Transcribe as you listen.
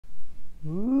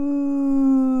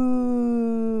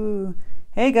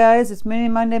Hey guys, it's Mini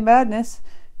Monday Madness.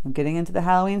 I'm getting into the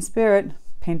Halloween spirit,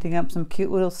 painting up some cute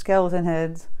little skeleton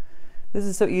heads. This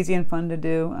is so easy and fun to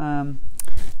do.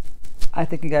 I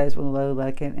think you guys will really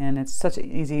like it, and it's such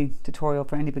an easy tutorial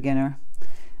for any beginner.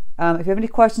 If you have any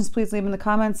questions, please leave them in the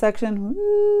comments section.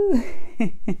 Woo!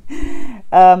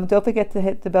 Don't forget to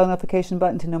hit the bell notification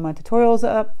button to know my tutorials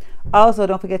are up. Also,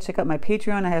 don't forget to check out my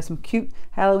Patreon. I have some cute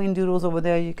Halloween doodles over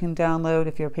there you can download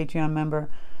if you're a Patreon member.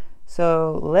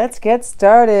 So let's get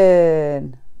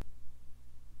started.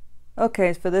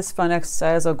 Okay, for this fun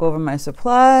exercise, I'll go over my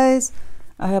supplies.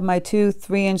 I have my two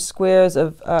 3-inch squares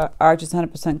of Arches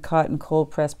 100% cotton cold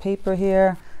pressed paper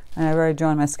here, and I've already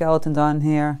drawn my skeletons on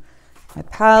here. My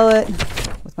palette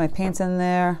with my paints in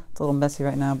there. It's a little messy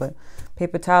right now, but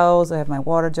paper towels. I have my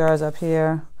water jars up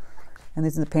here, and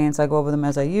these are the paints. I go over them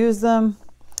as I use them.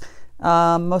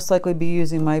 Most likely be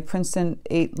using my Princeton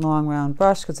 8 long round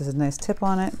brush because there's a nice tip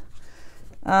on it.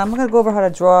 I'm going to go over how to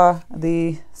draw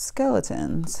the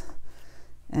skeletons,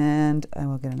 and I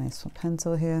will get a nice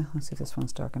pencil here. Let's see if this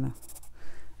one's dark enough.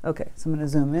 Okay, so I'm going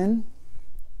to zoom in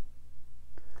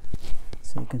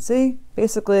so you can see.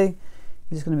 Basically,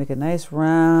 you're just going to make a nice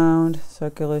round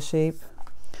circular shape.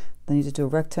 Then you just do a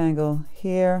rectangle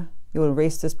here. You'll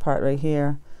erase this part right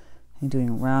here. You're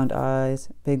doing round eyes,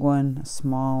 big one, a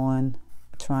small one,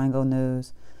 a triangle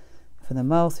nose. For the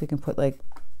mouth, you can put like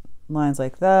lines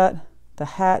like that. The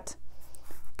hat,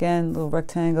 again, little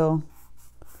rectangle,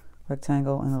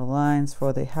 rectangle, and little lines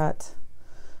for the hat,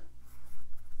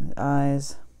 the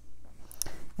eyes.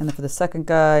 And then for the second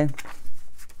guy,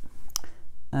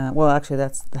 well, actually,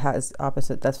 that's the hat is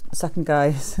opposite. That's the second guy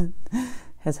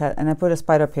has hat, and I put a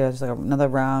spider up here, just like another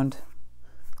round,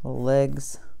 little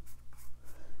legs.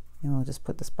 And we'll just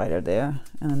put the spider there.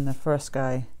 And then the first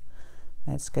guy,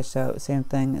 I had sketched out the same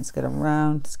thing. It's got a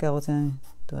round skeleton,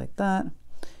 do like that.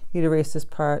 You'd erase this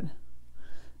part.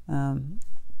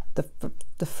 The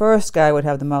first guy would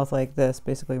have the mouth like this,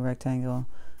 basically rectangle,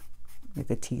 like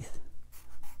the teeth,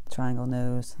 triangle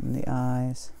nose, and the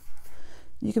eyes.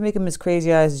 You can make them as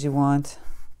crazy eyes as you want,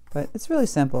 but it's really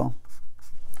simple,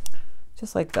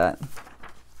 just like that.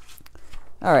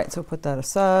 All right, so put that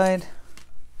aside,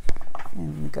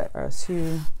 and we got our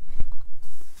two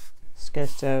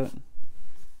sketched out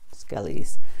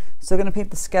skellies. So we're going to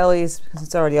paint the skellies because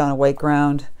it's already on a white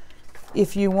ground.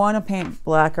 If you want to paint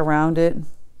black around it,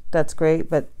 that's great,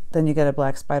 but then you get a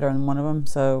black spider on one of them,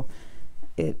 so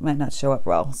it might not show up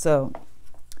well. So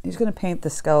you're just going to paint the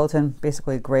skeleton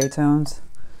basically gray tones.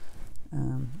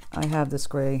 I have this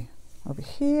gray over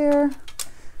here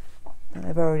that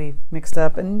I've already mixed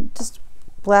up, and just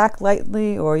black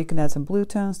lightly, or you can add some blue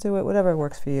tones to it, whatever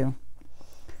works for you.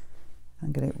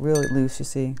 I'm getting it really loose, you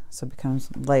see, so it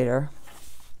becomes lighter.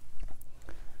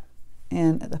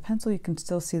 And the pencil, you can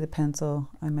still see the pencil.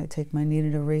 I might take my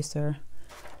kneaded eraser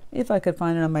if I could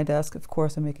find it on my desk. Of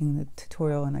course, I'm making the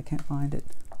tutorial and I can't find it.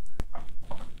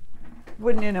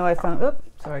 Wouldn't you know, I found, oops,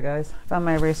 sorry guys, I found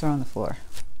my eraser on the floor.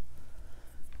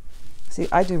 See,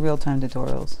 I do real-time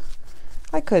tutorials.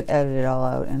 I could edit it all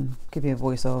out and give you a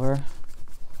voiceover,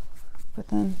 but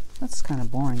then that's kind of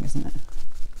boring, isn't it?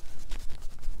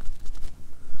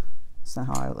 That's not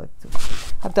how I like to.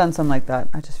 I've done some like that.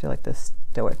 I just feel like this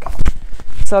stoic.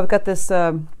 So I've got this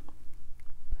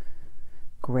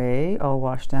gray all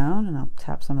washed down, and I'll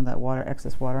tap some of that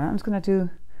excess water out. I'm just going to do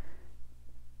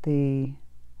the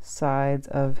sides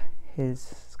of his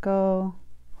skull.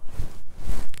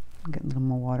 I'm getting a little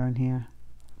more water in here.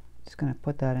 Just going to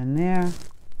put that in there.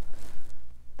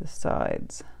 The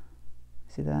sides.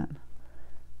 See that?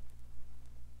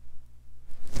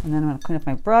 And then I'm going to clean up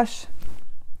my brush.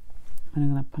 And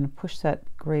I'm going to push that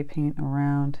gray paint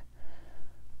around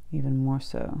even more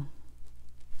so.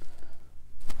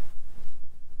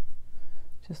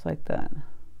 Just like that.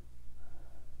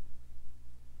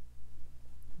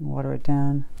 Water it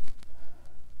down.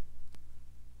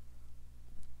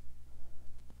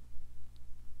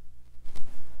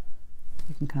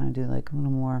 You can kind of do like a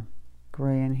little more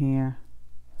gray in here.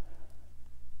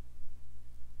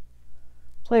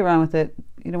 Play around with it.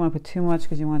 You don't want to put too much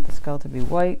because you want the skull to be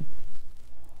white.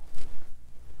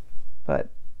 But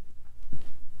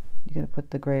you got to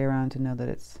put the gray around to know that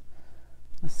it's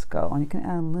a skull. And you can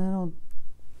add a little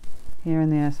here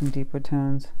and there, some deeper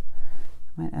tones.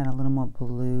 I might add a little more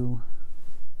blue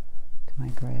to my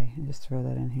gray and just throw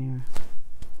that in here.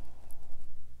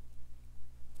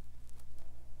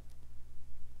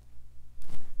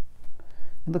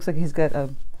 It looks like he's got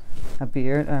a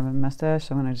beard or a mustache,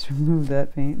 so I'm going to just remove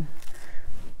that paint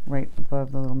right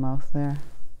above the little mouth there.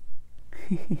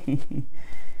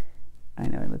 I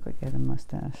know, it looked like he had a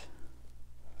mustache.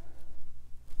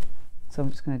 So I'm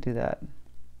just going to do that.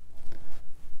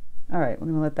 All right, we're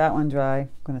gonna let that one dry. I'm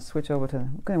gonna switch over to,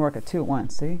 we're gonna work at 2 at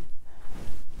once, see?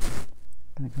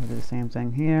 I'm gonna do the same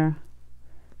thing here.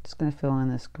 Just gonna fill in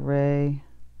this gray.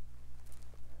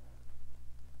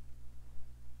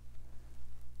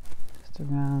 Just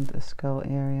around the skull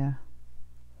area.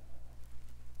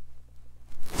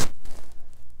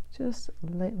 Just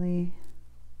lightly.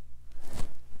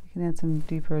 You can add some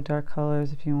deeper dark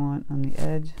colors if you want on the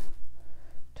edge.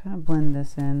 Try to blend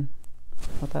this in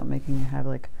without making it have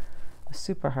like a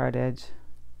super hard edge.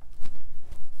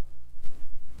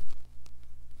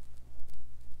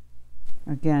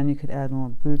 Again, you could add more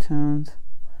blue tones.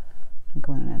 I'll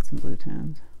go in and add some blue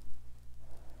tones.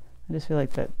 I just feel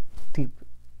like that deep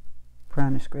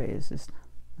brownish gray is just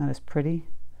not as pretty.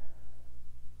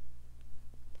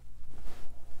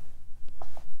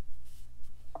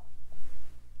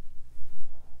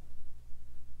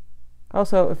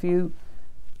 Also, if you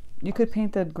could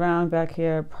paint the ground back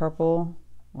here purple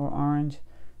or orange,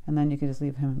 and then you could just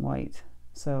leave him white,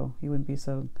 so he wouldn't be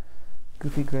so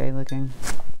goofy gray looking.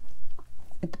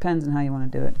 It depends on how you want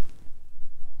to do it.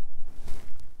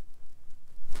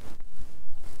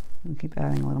 And keep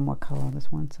adding a little more color on this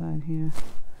one side here,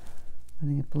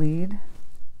 letting it bleed.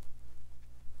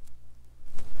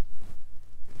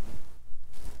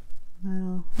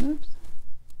 Now, oops.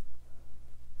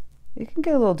 You can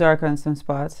get a little darker on some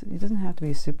spots. It doesn't have to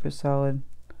be super solid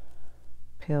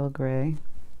pale gray.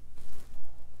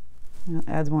 It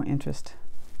adds more interest.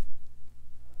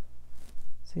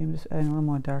 See, I'm just adding a little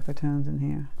more darker tones in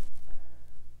here,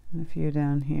 and a few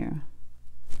down here.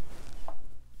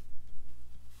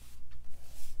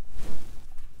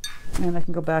 And I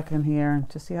can go back in here and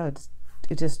just see how it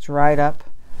just dried up,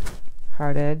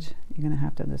 hard edge. You're gonna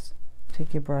have to just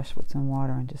take your brush with some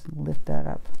water and just lift that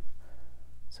up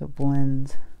so it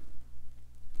blends.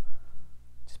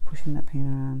 Just pushing that paint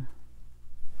around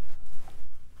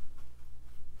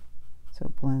so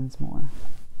it blends more.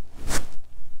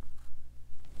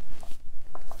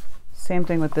 Same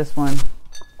thing with this one,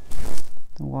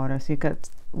 the water. So you got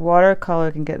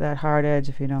watercolor can get that hard edge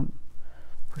if you don't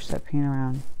push that paint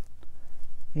around.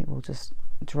 It will just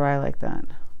dry like that.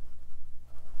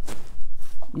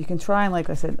 You can try and, like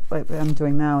I said, like what I'm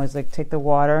doing now is like take the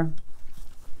water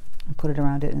and put it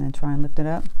around it and then try and lift it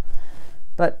up.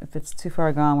 But if it's too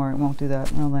far gone where it won't do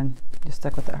that, well then you're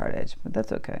stuck with the hard edge, but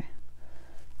that's okay.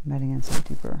 I'm adding in some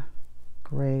deeper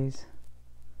grays.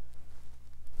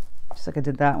 Just like I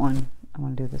did that one, I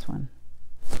want to do this one.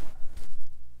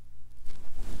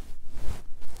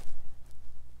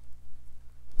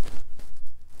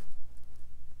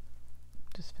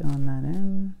 Just filling that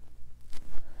in.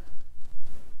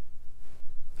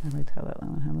 I liked how that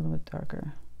one had a little bit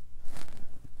darker.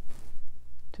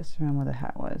 Just around where the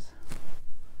hat was.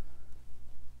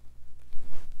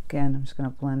 Again, I'm just going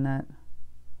to blend that.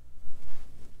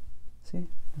 See?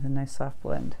 It's a nice soft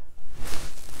blend.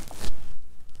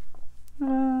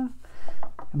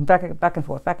 Back and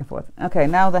forth, back and forth. Okay,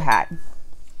 now the hat.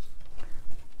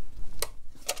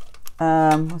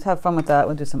 Let's have fun with that.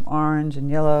 We'll do some orange and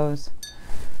yellows.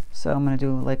 So I'm going to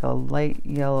do like a light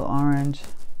yellow orange.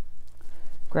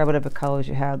 Grab whatever colors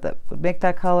you have that would make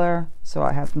that color. So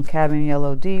I have some cadmium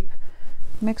yellow deep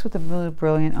mixed with a really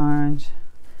brilliant orange.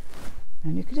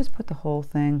 And you can just put the whole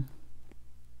thing,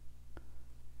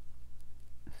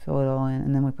 fill it all in,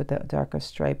 and then we put that darker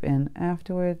stripe in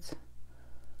afterwards.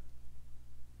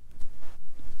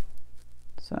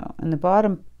 So, and the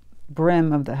bottom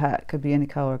brim of the hat could be any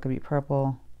color. It could be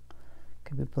purple,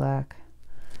 could be black.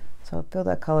 So I'll fill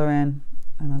that color in,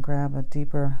 and I'll grab a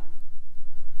deeper,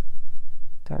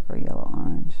 darker yellow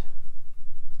orange.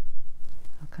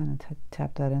 I'll kind of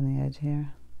tap that in the edge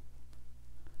here.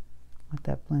 Let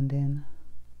that blend in,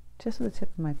 just with the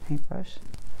tip of my paintbrush.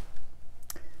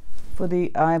 For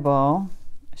the eyeball,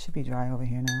 it should be dry over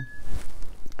here now.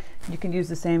 You can use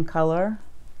the same color,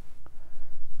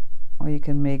 or you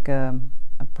can make a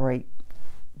bright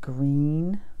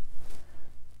green,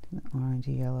 an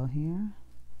orangey yellow here.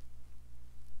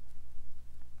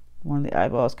 One of the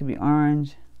eyeballs could be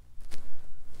orange,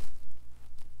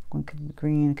 one could be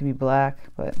green, it could be black,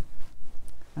 but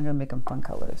I'm gonna make them fun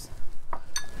colors.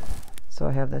 So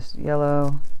I have this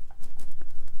yellow,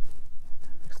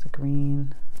 mix the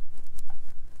green,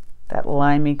 that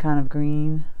limey kind of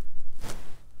green.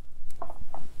 I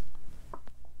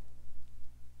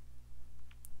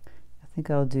think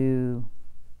I'll do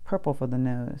purple for the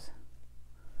nose.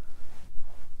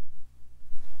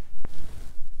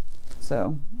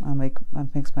 So I'll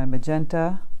mix my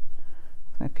magenta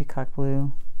with my peacock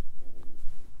blue.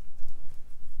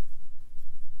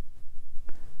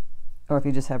 Or if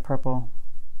you just have purple,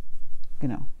 you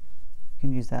know,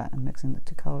 can use that. I'm mixing the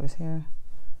two colors here.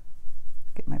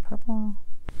 Get my purple.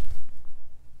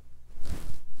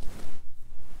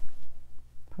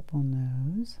 Purple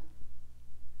nose.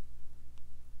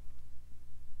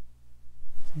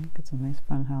 See, get some nice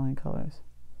fun Halloween colors.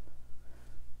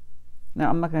 Now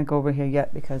I'm not going to go over here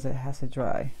yet because it has to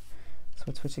dry. So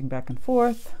it's switching back and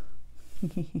forth.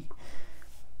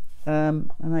 I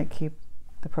might keep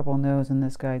the purple nose in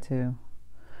this guy too.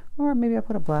 Or maybe I'll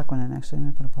put a black one in. Actually, I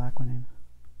might put a black one in.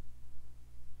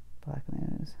 Black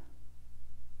nose.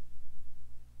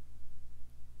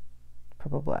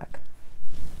 Purple black.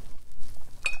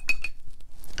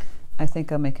 I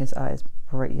think I'll make his eyes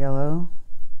bright yellow.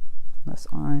 Less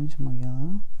orange, more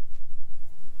yellow.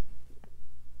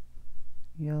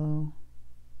 Yellow.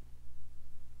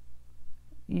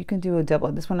 You can do a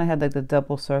double. This one I had like the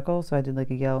double circle, so I did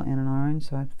like a yellow and an orange.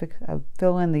 So I'd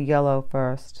fill in the yellow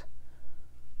first,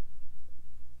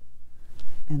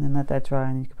 and then let that dry,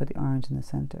 and then you can put the orange in the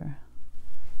center.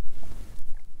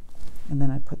 And then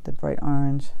I put the bright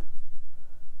orange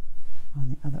on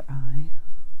the other eye.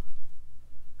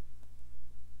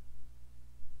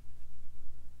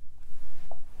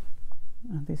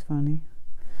 Aren't these funny?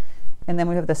 And then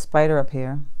we have the spider up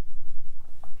here.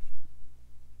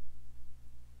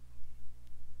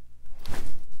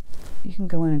 You can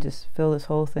go in and just fill this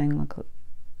whole thing like a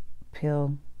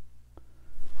pale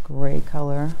gray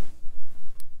color,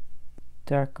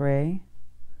 dark gray,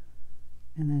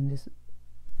 and then just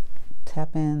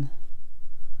tap in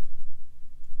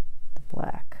the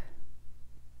black.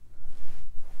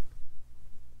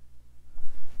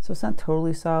 So it's not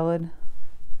totally solid.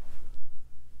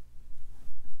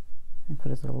 And put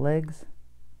his little legs.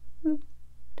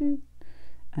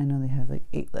 I know they have like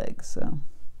 8 legs, so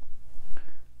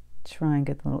try and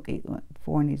get the little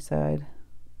 4 on each side.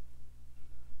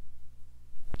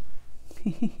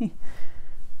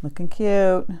 Looking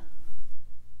cute.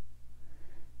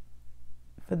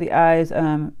 For the eyes,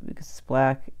 because it's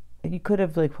black, you could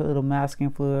have like put a little masking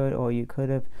fluid, or you could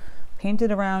have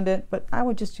painted around it, but I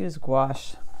would just use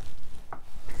gouache.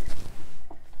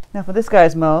 Now for this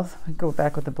guy's mouth, I go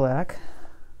back with the black.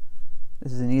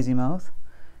 This is an easy mouth.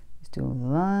 Just do a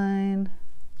line.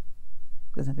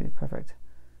 Doesn't have to be perfect.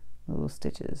 Little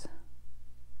stitches,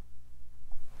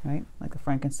 right? Like a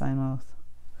Frankenstein mouth.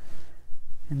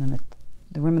 And then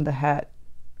the rim of the hat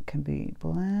can be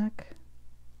black.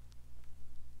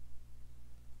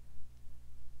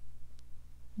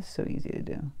 It's so easy to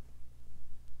do.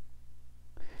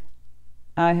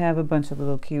 I have a bunch of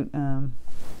little cute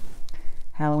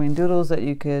Halloween doodles that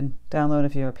you could download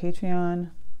if you're a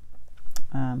Patreon.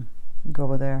 Go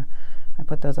over there. I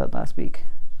put those out last week,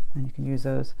 and you can use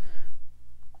those.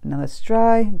 Now let's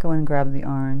dry. Go in and grab the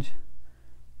orange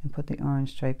and put the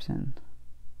orange stripes in.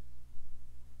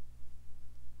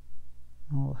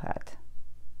 A little hat.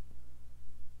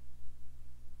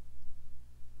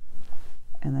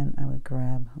 And then I would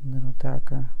grab a little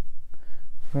darker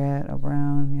red or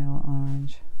brown, yellow,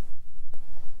 orange.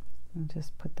 And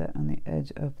just put that on the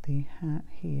edge of the hat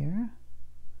here.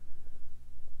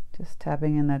 Just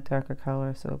tapping in that darker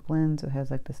color so it blends. It has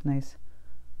like this nice,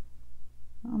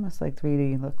 almost like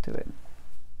 3D look to it.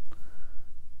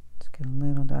 Just get a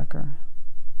little darker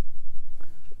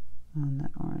on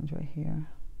that orange right here.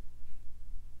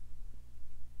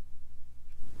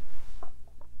 I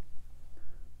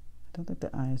don't think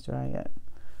the eye is dry yet. I'm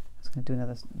just going to do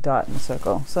another dot in the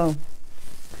circle. So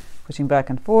pushing back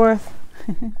and forth.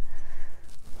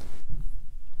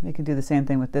 We can do the same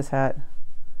thing with this hat.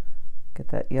 Get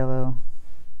that yellow.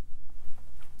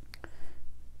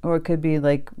 Or it could be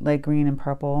like light green and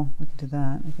purple. We could do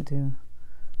that. We could do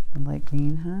the light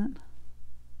green hat.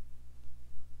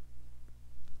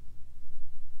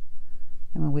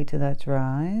 And we'll wait till that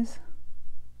dries.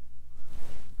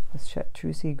 Let's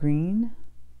chartreusey green.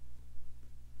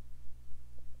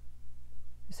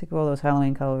 Just take all those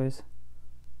Halloween colors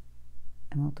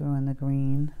and we'll throw in the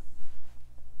green.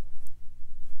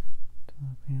 A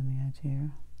little green on the edge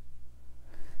here.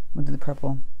 We'll do the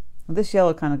purple. Well, this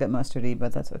yellow kind of got mustardy,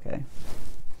 but that's okay.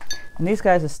 And these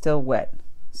guys are still wet,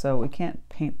 so we can't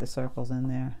paint the circles in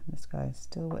there. This guy's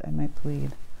still wet. I might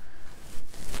bleed.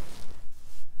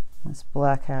 This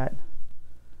black hat.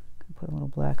 Put a little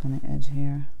black on the edge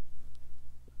here.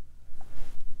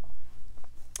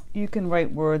 You can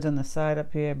write words on the side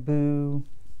up here. Boo,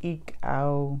 eek,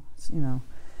 ow. You know,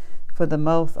 for the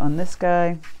mouth on this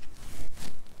guy.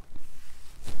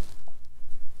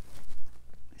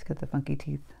 He's got the funky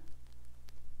teeth.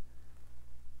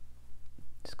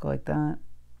 Just go like that.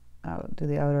 Out, do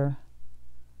the outer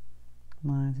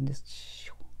lines and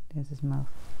just there's his mouth.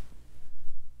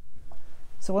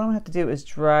 So what I'm gonna have to do is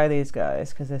dry these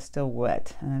guys because they're still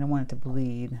wet, and I don't want it to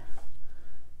bleed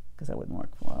because that wouldn't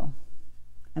work well.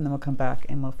 And then we'll come back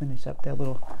and we'll finish up their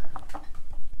little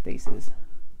faces.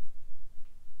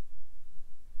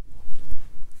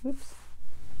 Oops.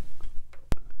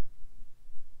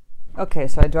 Okay,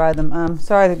 so I dried them.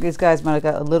 Sorry that these guys might have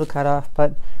got a little cut off,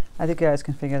 but I think you guys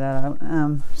can figure that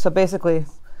out. So basically,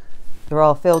 they're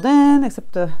all filled in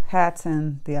except the hats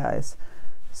and the eyes.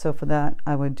 So for that,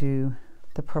 I would do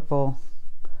the purple.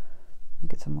 Let me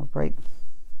get some more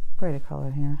brighter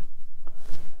color here.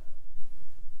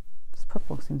 This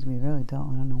purple seems to be really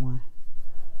dull. I don't know why.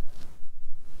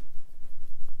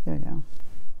 There we go.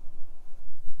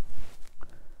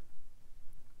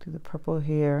 Do the purple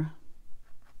here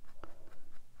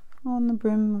on the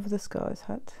brim of this guy's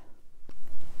hat.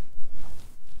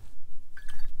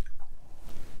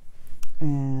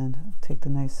 And take the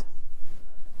nice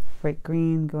bright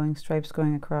green stripes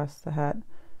going across the hat.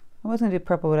 I was going to do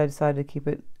purple, but I decided to keep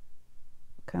it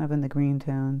kind of in the green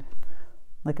toned,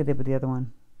 like I did with the other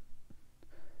one.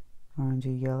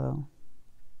 Orangey yellow.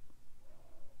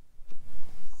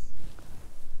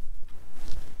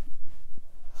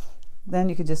 Then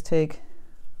you could just take,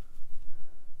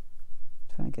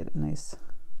 trying to get a nice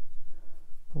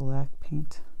black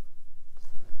paint.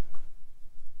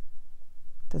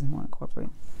 Doesn't want to incorporate.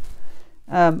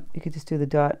 You could just do the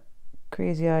dot,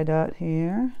 crazy eye dot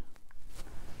here,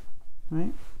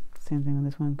 right? Same thing on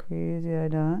this one, crazy eye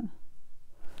dot.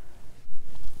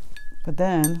 But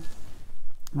then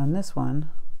on this one,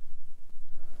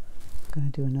 I'm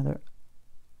going to do another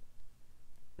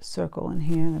circle in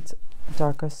here. That's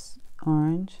darkest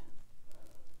orange.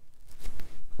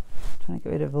 Trying to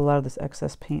get rid of a lot of this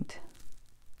excess paint.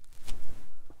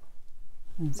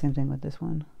 And same thing with this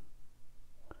one.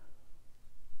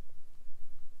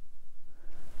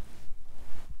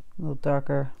 A little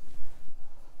darker.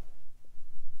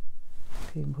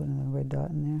 You can put another red dot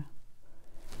in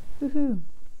there. Woohoo!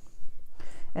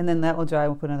 And then that will dry.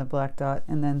 We'll put another black dot,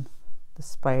 and then the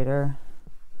spider.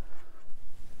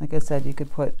 Like I said, you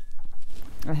could put.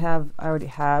 I already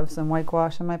have some white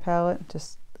gouache on my palette,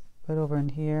 just right over in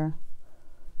here.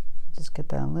 Just get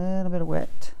that a little bit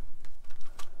wet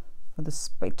for the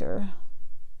spider.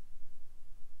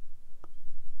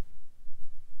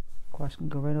 Gouache can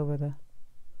go right over the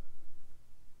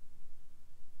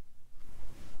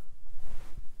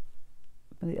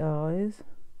eyes.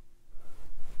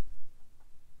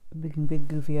 Big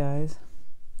goofy eyes.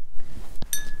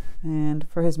 And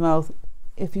for his mouth,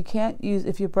 if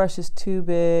your brush is too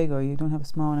big or you don't have a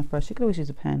small enough brush, you could always use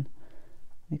a pen.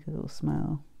 Make a little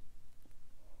smile.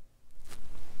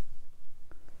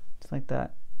 Just like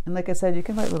that. And like I said, you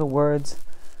can write little words.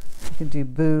 You can do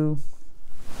boo.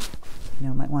 You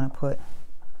know, might want to put,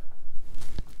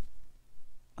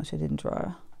 which I didn't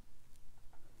draw.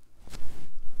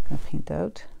 Gonna paint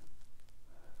out.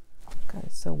 God,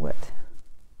 it's so wet.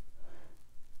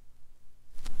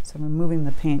 So I'm removing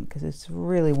the paint because it's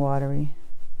really watery.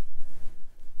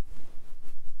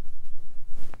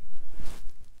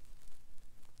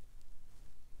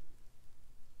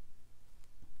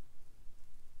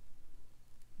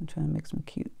 I'm trying to make some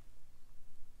cute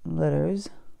letters.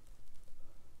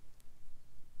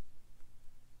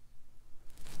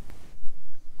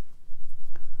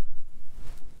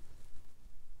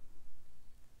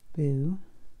 Boo.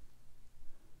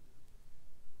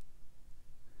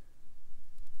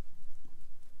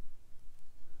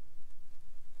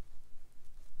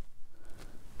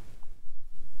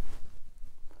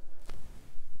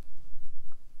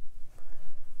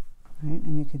 Right,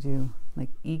 and you could do like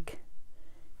eek,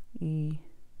 E,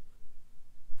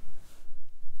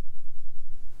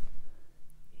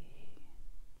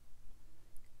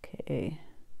 K,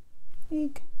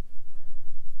 eek.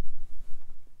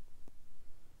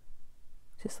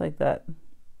 Just like that.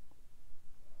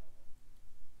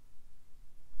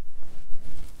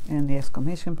 And the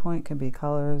exclamation point could be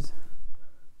colors,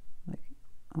 like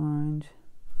orange,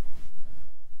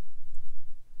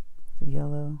 the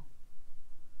yellow.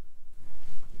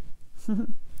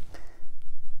 And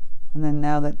then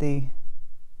now that the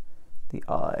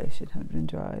eye should have been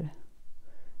dried,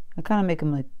 I kind of make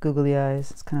them like googly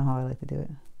eyes. It's kind of how I like to do it.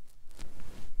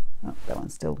 Oh, that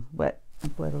one's still wet. I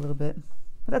bled a little bit,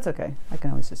 but that's okay. I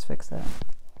can always just fix that.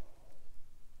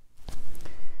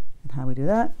 And how we do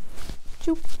that?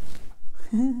 Choop.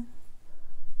 And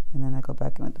then I go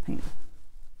back in with the paint.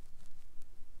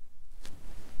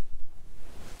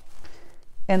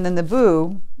 And then the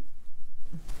boo.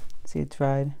 See, it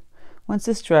dried. Once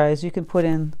this dries, you can put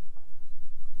in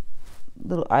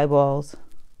little eyeballs.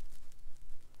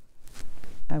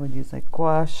 I would use like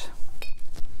gouache.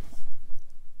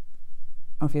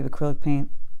 or if you have acrylic paint,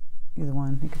 either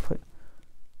one, you could put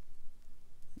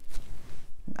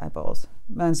eyeballs.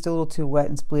 Mine's still a little too wet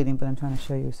and it's bleeding, but I'm trying to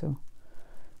show you, so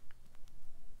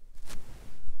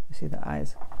you see the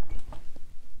eyes.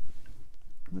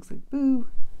 Looks like boo.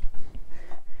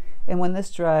 And when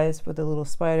this dries with a little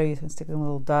spider, you can stick in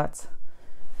little dots,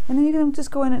 and then you can just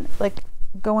go in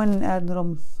and add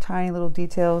little tiny little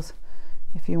details.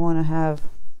 If you want to have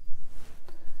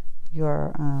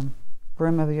your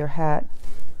brim of your hat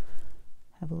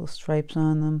have little stripes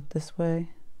on them this way,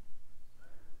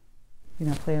 you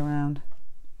know, play around.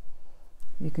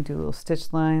 You can do little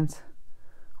stitch lines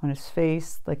on his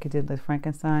face like you did with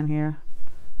Frankenstein here.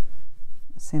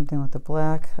 Same thing with the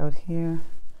black out here.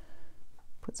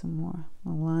 Put some more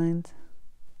little lines.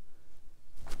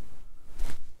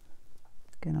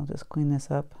 Again, I'll just clean this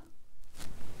up.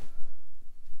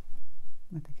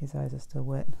 I think his eyes are still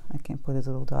wet. I can't put his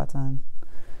little dots on.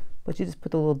 But you just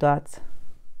put the little dots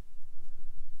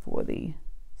for the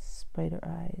spider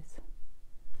eyes.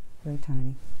 Very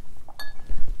tiny.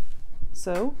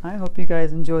 So, I hope you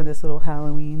guys enjoyed this little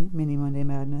Halloween mini Monday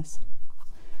Madness.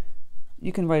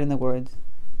 You can write in the words,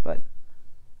 but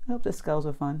I hope the skulls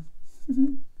were fun.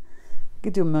 You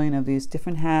could do a million of these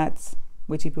different hats,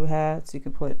 witchy poo hats. You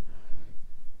could put,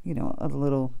 you know, other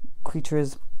little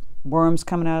creatures, worms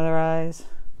coming out of their eyes.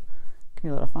 It can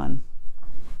be a lot of fun.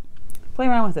 Play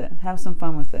around with it. Have some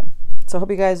fun with it. So I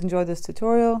hope you guys enjoyed this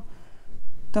tutorial.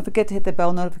 Don't forget to hit the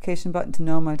bell notification button to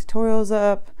know my tutorial's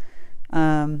up.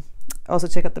 Also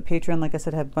check out the Patreon. Like I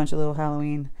said, I have a bunch of little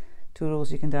Halloween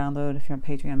doodles you can download if you're a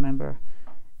Patreon member.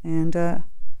 And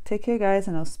take care, guys,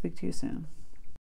 and I'll speak to you soon.